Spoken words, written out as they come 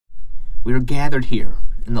We are gathered here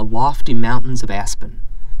in the lofty mountains of Aspen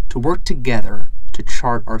to work together to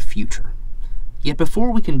chart our future. Yet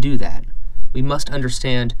before we can do that, we must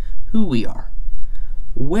understand who we are,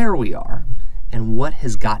 where we are, and what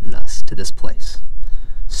has gotten us to this place.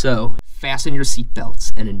 So, fasten your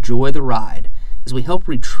seatbelts and enjoy the ride as we help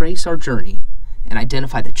retrace our journey and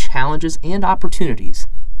identify the challenges and opportunities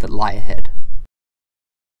that lie ahead.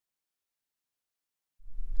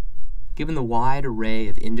 Given the wide array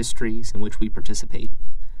of industries in which we participate,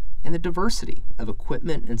 and the diversity of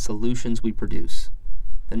equipment and solutions we produce,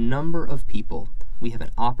 the number of people we have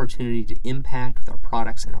an opportunity to impact with our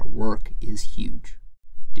products and our work is huge.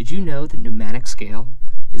 Did you know that Pneumatic Scale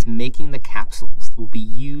is making the capsules that will be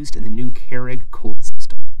used in the new Keurig cold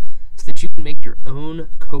system so that you can make your own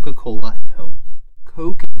Coca-Cola at home?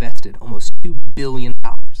 Coke invested almost $2 billion,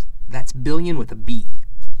 that's billion with a B,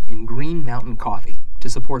 in Green Mountain Coffee to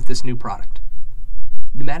support this new product.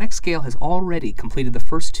 Pneumatic Scale has already completed the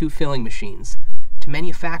first 2 filling machines to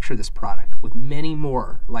manufacture this product, with many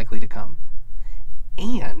more likely to come.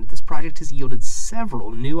 And this project has yielded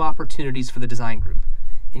several new opportunities for the design group,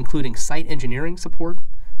 including site engineering support,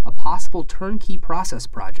 a possible turnkey process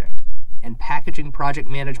project, and packaging project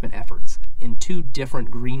management efforts in 2 different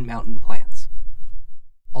Green Mountain plants.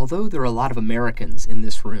 Although there are a lot of Americans in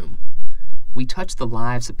this room, we touch the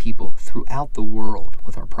lives of people throughout the world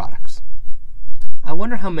with our products. I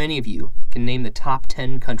wonder how many of you can name the top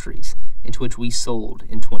 10 countries into which we sold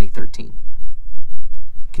in 2013.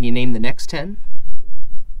 Can you name the next 10?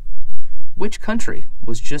 Which country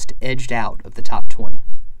was just edged out of the top 20?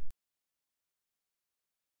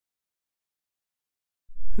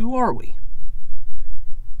 Who are we?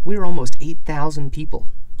 We are almost 8,000 people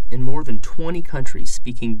in more than 20 countries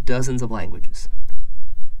speaking dozens of languages.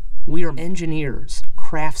 We are engineers,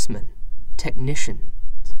 craftsmen, technicians,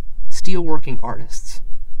 steelworking artists,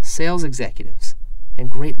 sales executives,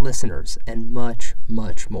 and great listeners, and much,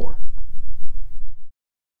 much more.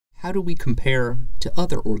 How do we compare to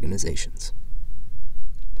other organizations?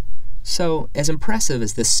 So, as impressive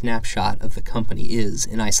as this snapshot of the company is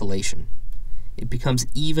in isolation, it becomes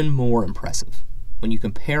even more impressive when you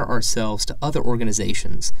compare ourselves to other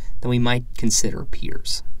organizations that we might consider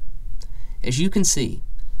peers. As you can see,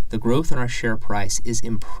 the growth in our share price is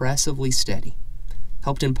impressively steady,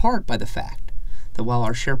 helped in part by the fact that while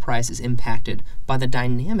our share price is impacted by the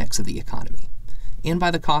dynamics of the economy and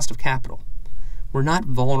by the cost of capital, we're not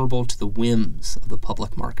vulnerable to the whims of the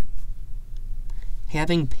public market.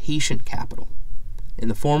 Having patient capital, in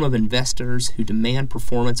the form of investors who demand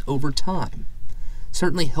performance over time,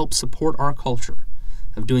 certainly helps support our culture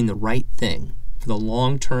of doing the right thing for the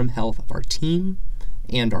long-term health of our team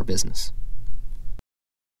and our business.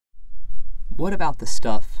 What about the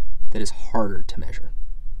stuff that is harder to measure?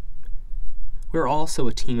 We're also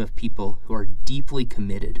a team of people who are deeply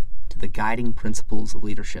committed to the guiding principles of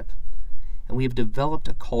leadership, and we have developed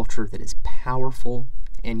a culture that is powerful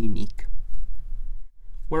and unique.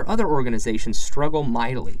 Where other organizations struggle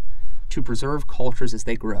mightily to preserve cultures as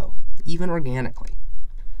they grow, even organically,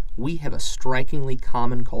 we have a strikingly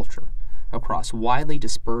common culture across widely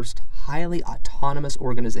dispersed, highly autonomous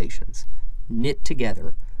organizations knit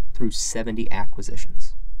together through 70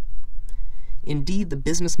 acquisitions. Indeed, the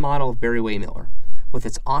business model of Barry-Wehmiller, with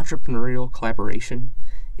its entrepreneurial collaboration,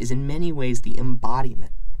 is in many ways the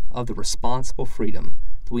embodiment of the responsible freedom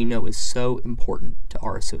that we know is so important to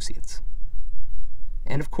our associates.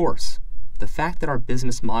 And of course, the fact that our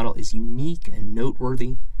business model is unique and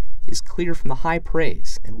noteworthy is clear from the high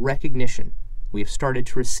praise and recognition we have started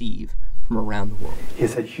to receive from around the world. He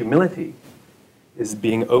said humility is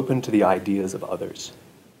being open to the ideas of others.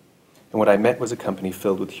 And what I met was a company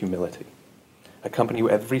filled with humility. A company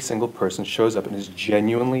where every single person shows up and is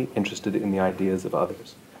genuinely interested in the ideas of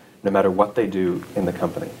others, no matter what they do in the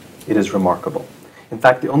company. It is remarkable. In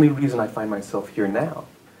fact, the only reason I find myself here now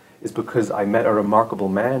is because I met a remarkable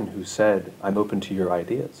man who said, "I'm open to your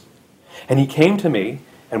ideas." And he came to me,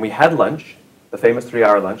 and we had lunch, the famous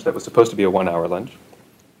 3-hour lunch that was supposed to be a 1-hour lunch.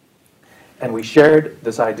 And we shared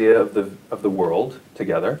this idea of the world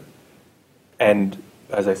together. And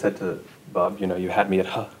as I said to Bob, you had me at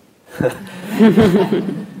huh.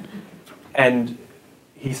 And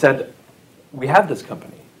he said, "We have this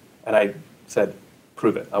company." And I said,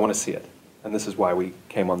 "Prove it. I want to see it." And this is why we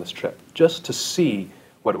came on this trip, just to see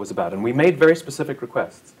what it was about. And we made very specific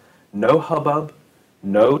requests. No hubbub,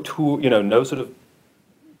 no tour, no sort of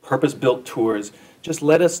purpose-built tours. Just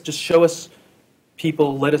show us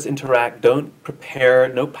people, let us interact. Don't prepare,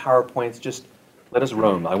 no PowerPoints, just let us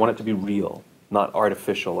roam. I want it to be real, not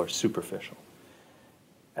artificial or superficial.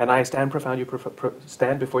 And I stand before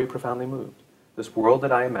you profoundly moved. This world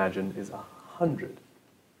that I imagine is 100%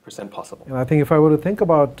 possible. And I think if I were to think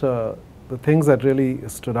about the things that really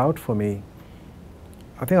stood out for me,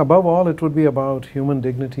 I think above all it would be about human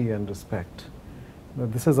dignity and respect.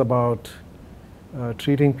 This is about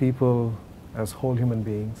treating people as whole human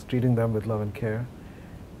beings, treating them with love and care,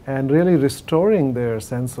 and really restoring their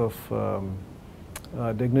sense of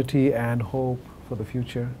dignity and hope for the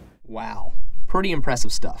future. Wow, pretty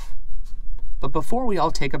impressive stuff. But before we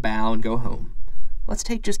all take a bow and go home, let's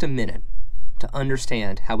take just a minute to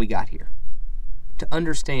understand how we got here, to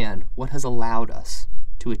understand what has allowed us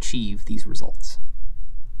to achieve these results.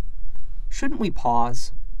 Shouldn't we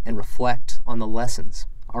pause and reflect on the lessons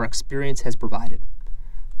our experience has provided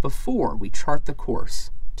before we chart the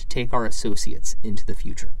course to take our associates into the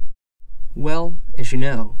future? Well, as you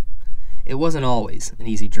know, it wasn't always an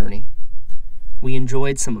easy journey. We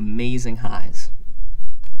enjoyed some amazing highs.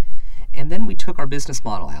 And then we took our business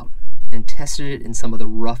model out and tested it in some of the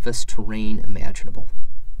roughest terrain imaginable.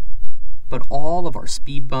 But all of our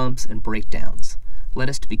speed bumps and breakdowns led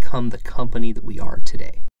us to become the company that we are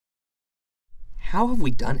today. How have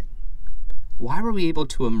we done it? Why were we able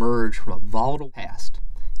to emerge from a volatile past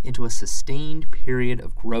into a sustained period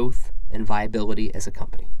of growth and viability as a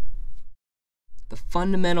company? The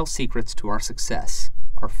fundamental secrets to our success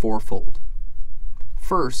are fourfold.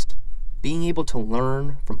 First, being able to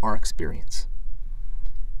learn from our experience.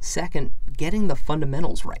 Second, getting the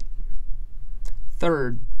fundamentals right.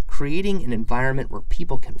 Third, creating an environment where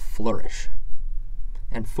people can flourish.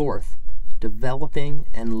 And fourth, developing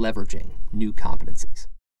and leveraging new competencies.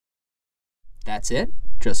 That's it?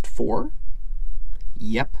 Just 4?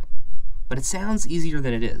 Yep. But it sounds easier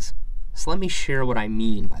than it is. So let me share what I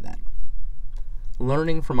mean by that.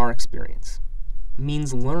 Learning from our experience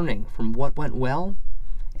means learning from what went well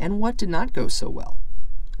and what did not go so well,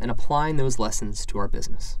 and applying those lessons to our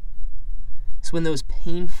business. So in those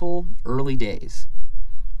painful early days,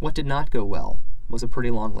 what did not go well was a pretty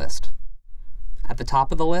long list. At the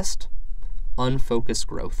top of the list, unfocused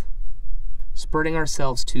growth, spreading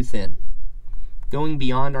ourselves too thin, going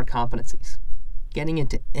beyond our competencies, getting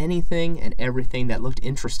into anything and everything that looked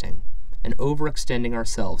interesting, and overextending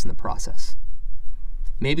ourselves in the process.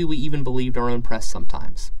 Maybe we even believed our own press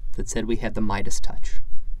sometimes that said we had the Midas touch.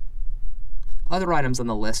 Other items on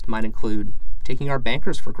the list might include taking our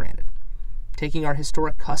bankers for granted, taking our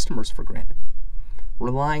historic customers for granted,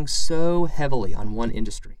 relying so heavily on one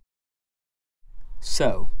industry.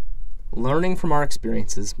 So, learning from our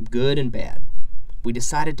experiences, good and bad, we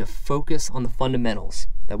decided to focus on the fundamentals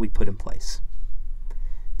that we put in place.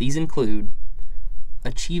 These include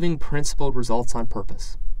achieving principled results on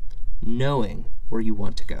purpose, knowing where you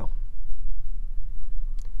want to go,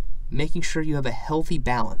 making sure you have a healthy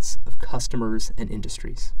balance of customers and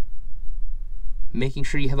industries, making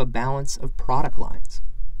sure you have a balance of product lines,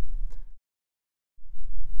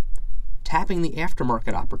 tapping the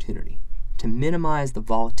aftermarket opportunity to minimize the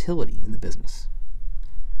volatility in the business,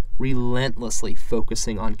 relentlessly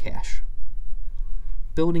focusing on cash,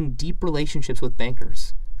 building deep relationships with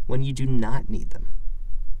bankers when you do not need them,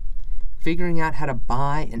 figuring out how to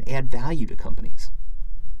buy and add value to companies,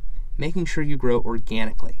 making sure you grow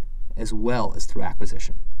organically as well as through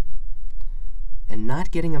acquisition, and not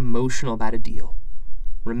getting emotional about a deal,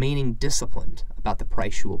 remaining disciplined about the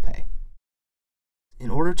price you will pay. In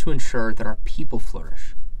order to ensure that our people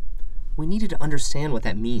flourish, we needed to understand what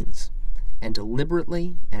that means and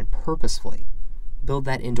deliberately and purposefully build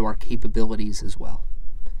that into our capabilities as well.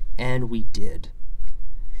 And we did.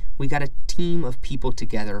 We got a team of people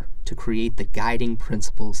together to create the guiding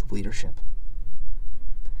principles of leadership.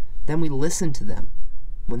 Then we listened to them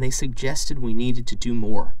when they suggested we needed to do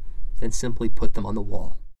more than simply put them on the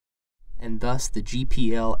wall. And thus the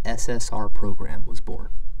GPL SSR program was born.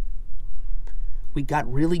 We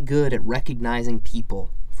got really good at recognizing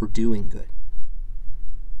people for doing good.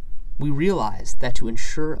 We realized that to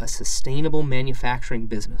ensure a sustainable manufacturing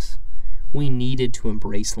business, we needed to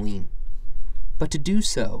embrace lean, but to do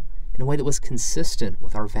so in a way that was consistent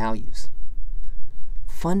with our values.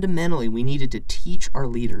 Fundamentally, we needed to teach our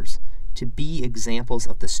leaders to be examples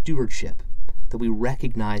of the stewardship that we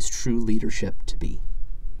recognize true leadership to be.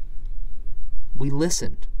 We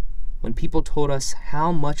listened when people told us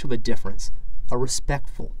how much of a difference a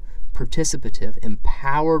respectful, participative,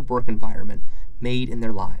 empowered work environment made in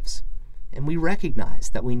their lives. And we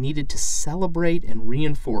recognized that we needed to celebrate and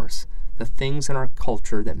reinforce the things in our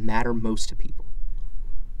culture that matter most to people,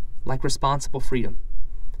 like responsible freedom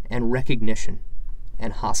and recognition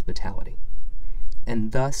and hospitality.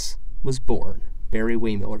 And thus was born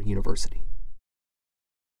Barry-Wehmiller University.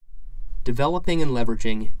 Developing and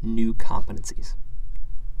leveraging new competencies.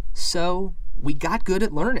 So, We got good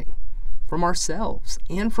at learning from ourselves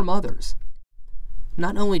and from others.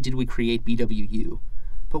 Not only did we create BWU,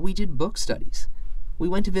 but we did book studies. We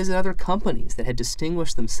went to visit other companies that had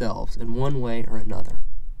distinguished themselves in one way or another.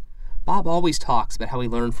 Bob always talks about how he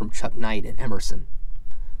learned from Chuck Knight and Emerson.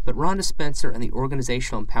 But Rhonda Spencer and the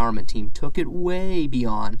organizational empowerment team took it way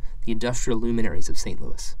beyond the industrial luminaries of St.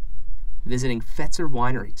 Louis, visiting Fetzer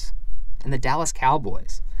Wineries and the Dallas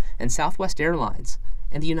Cowboys and Southwest Airlines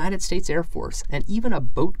and the United States Air Force and even a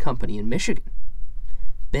boat company in Michigan.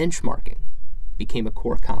 Benchmarking became a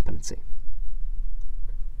core competency.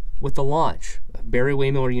 With the launch of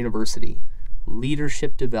Barry-Wehmiller University,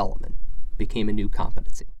 leadership development became a new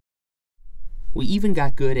competency. We even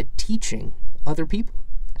got good at teaching other people,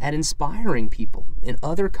 at inspiring people in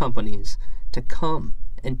other companies to come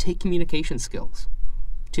and take communication skills,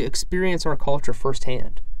 to experience our culture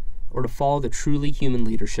firsthand, or to follow the Truly Human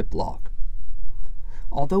Leadership blog.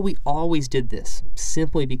 Although we always did this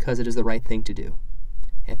simply because it is the right thing to do,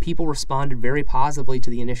 and people responded very positively to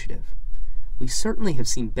the initiative, we certainly have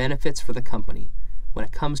seen benefits for the company when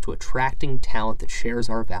it comes to attracting talent that shares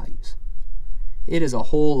our values. It is a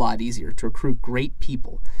whole lot easier to recruit great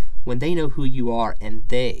people when they know who you are and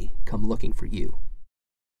they come looking for you.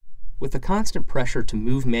 With the constant pressure to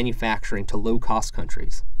move manufacturing to low-cost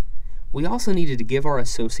countries, we also needed to give our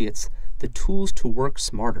associates the tools to work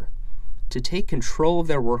smarter, to take control of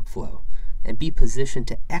their workflow, and be positioned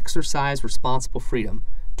to exercise responsible freedom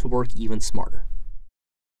to work even smarter.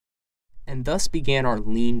 And thus began our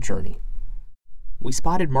lean journey. We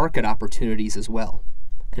spotted market opportunities as well,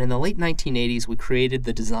 and in the late 1980s we created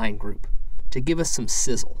the design group to give us some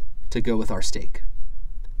sizzle to go with our steak.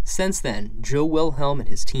 Since then, Joe Wilhelm and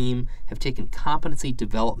his team have taken competency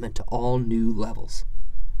development to all new levels,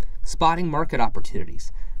 spotting market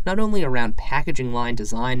opportunities not only around packaging line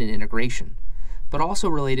design and integration, but also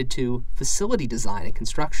related to facility design and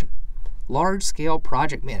construction, large-scale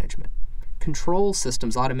project management, control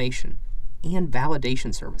systems automation, and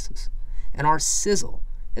validation services. And our sizzle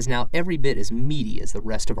is now every bit as meaty as the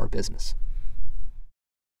rest of our business.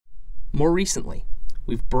 More recently,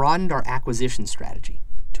 we've broadened our acquisition strategy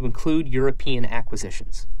to include European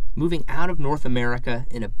acquisitions, moving out of North America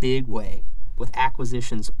in a big way, with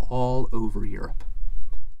acquisitions all over Europe.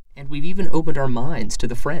 And we've even opened our minds to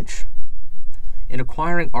the French. In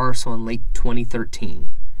acquiring Arcel in late 2013,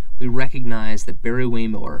 we recognized that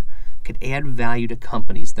Barry-Wehmiller could add value to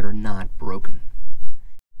companies that are not broken.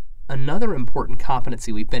 Another important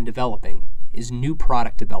competency we've been developing is new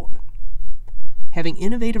product development. Having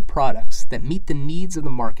innovative products that meet the needs of the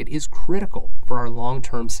market is critical for our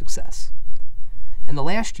long-term success. And the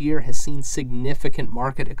last year has seen significant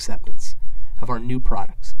market acceptance of our new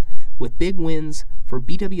products, with big wins for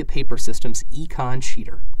BW Paper Systems Econ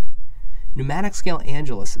Sheeter, Pneumatic Scale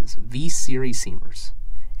Angelus's V-Series Seamers,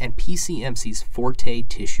 and PCMC's Forte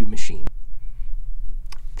Tissue Machine.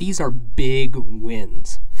 These are big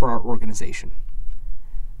wins for our organization.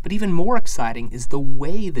 But even more exciting is the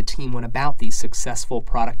way the team went about these successful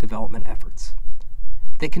product development efforts.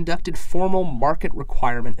 They conducted formal market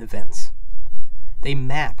requirement events. They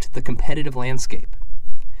mapped the competitive landscape.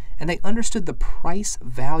 And they understood the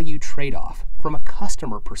price-value trade-off from a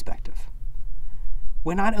customer perspective.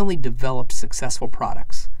 We not only developed successful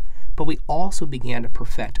products, but we also began to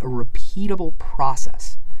perfect a repeatable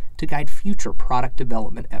process to guide future product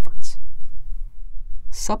development efforts.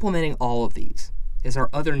 Supplementing all of these is our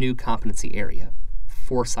other new competency area,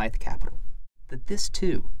 Forsyth Capital. That this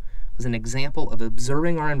too was an example of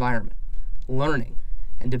observing our environment, learning,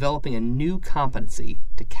 and developing a new competency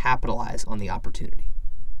to capitalize on the opportunity.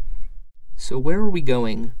 So where are we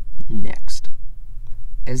going next?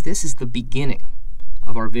 As this is the beginning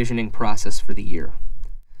of our visioning process for the year,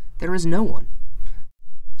 there is no one,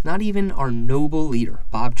 not even our noble leader,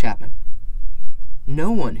 Bob Chapman,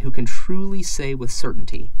 no one who can truly say with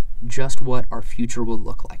certainty just what our future will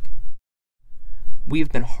look like. We have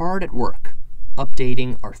been hard at work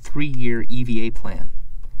updating our 3-year EVA plan,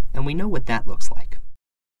 and we know what that looks like.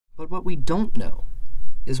 But what we don't know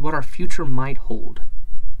is what our future might hold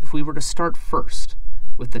if we were to start first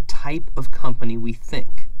with the type of company we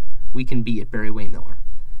think we can be at Barry-Wehmiller,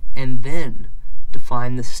 and then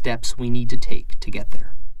define the steps we need to take to get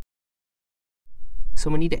there. So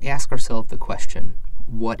we need to ask ourselves the question,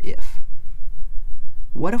 what if?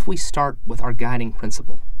 What if we start with our guiding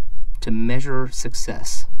principle to measure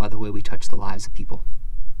success by the way we touch the lives of people?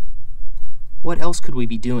 What else could we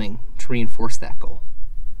be doing to reinforce that goal?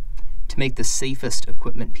 To make the safest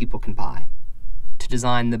equipment people can buy, to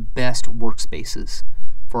design the best workspaces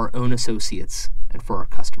for our own associates and for our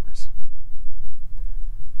customers.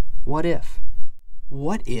 What if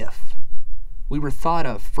we were thought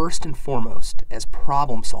of first and foremost as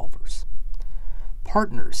problem solvers,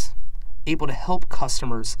 partners able to help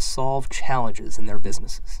customers solve challenges in their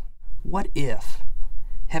businesses. What if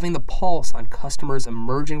having the pulse on customers'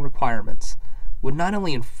 emerging requirements would not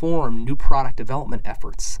only inform new product development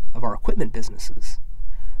efforts of our equipment businesses,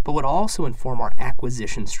 but would also inform our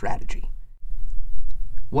acquisition strategy?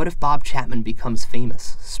 What if Bob Chapman becomes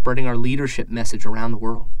famous, spreading our leadership message around the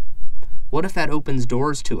world? What if that opens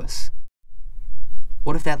doors to us?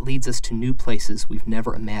 What if that leads us to new places we've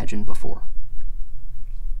never imagined before?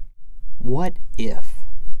 What if?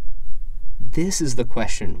 This is the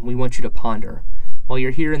question we want you to ponder while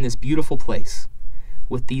you're here in this beautiful place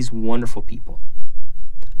with these wonderful people.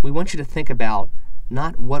 We want you to think about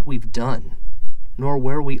not what we've done, nor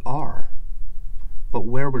where we are, but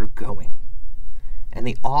where we're going, and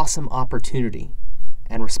the awesome opportunity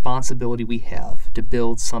and responsibility we have to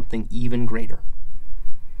build something even greater.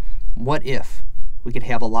 What if we could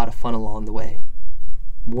have a lot of fun along the way?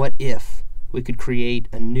 What if we could create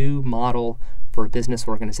a new model for a business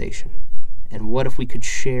organization? And what if we could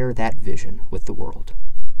share that vision with the world?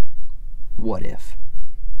 What if?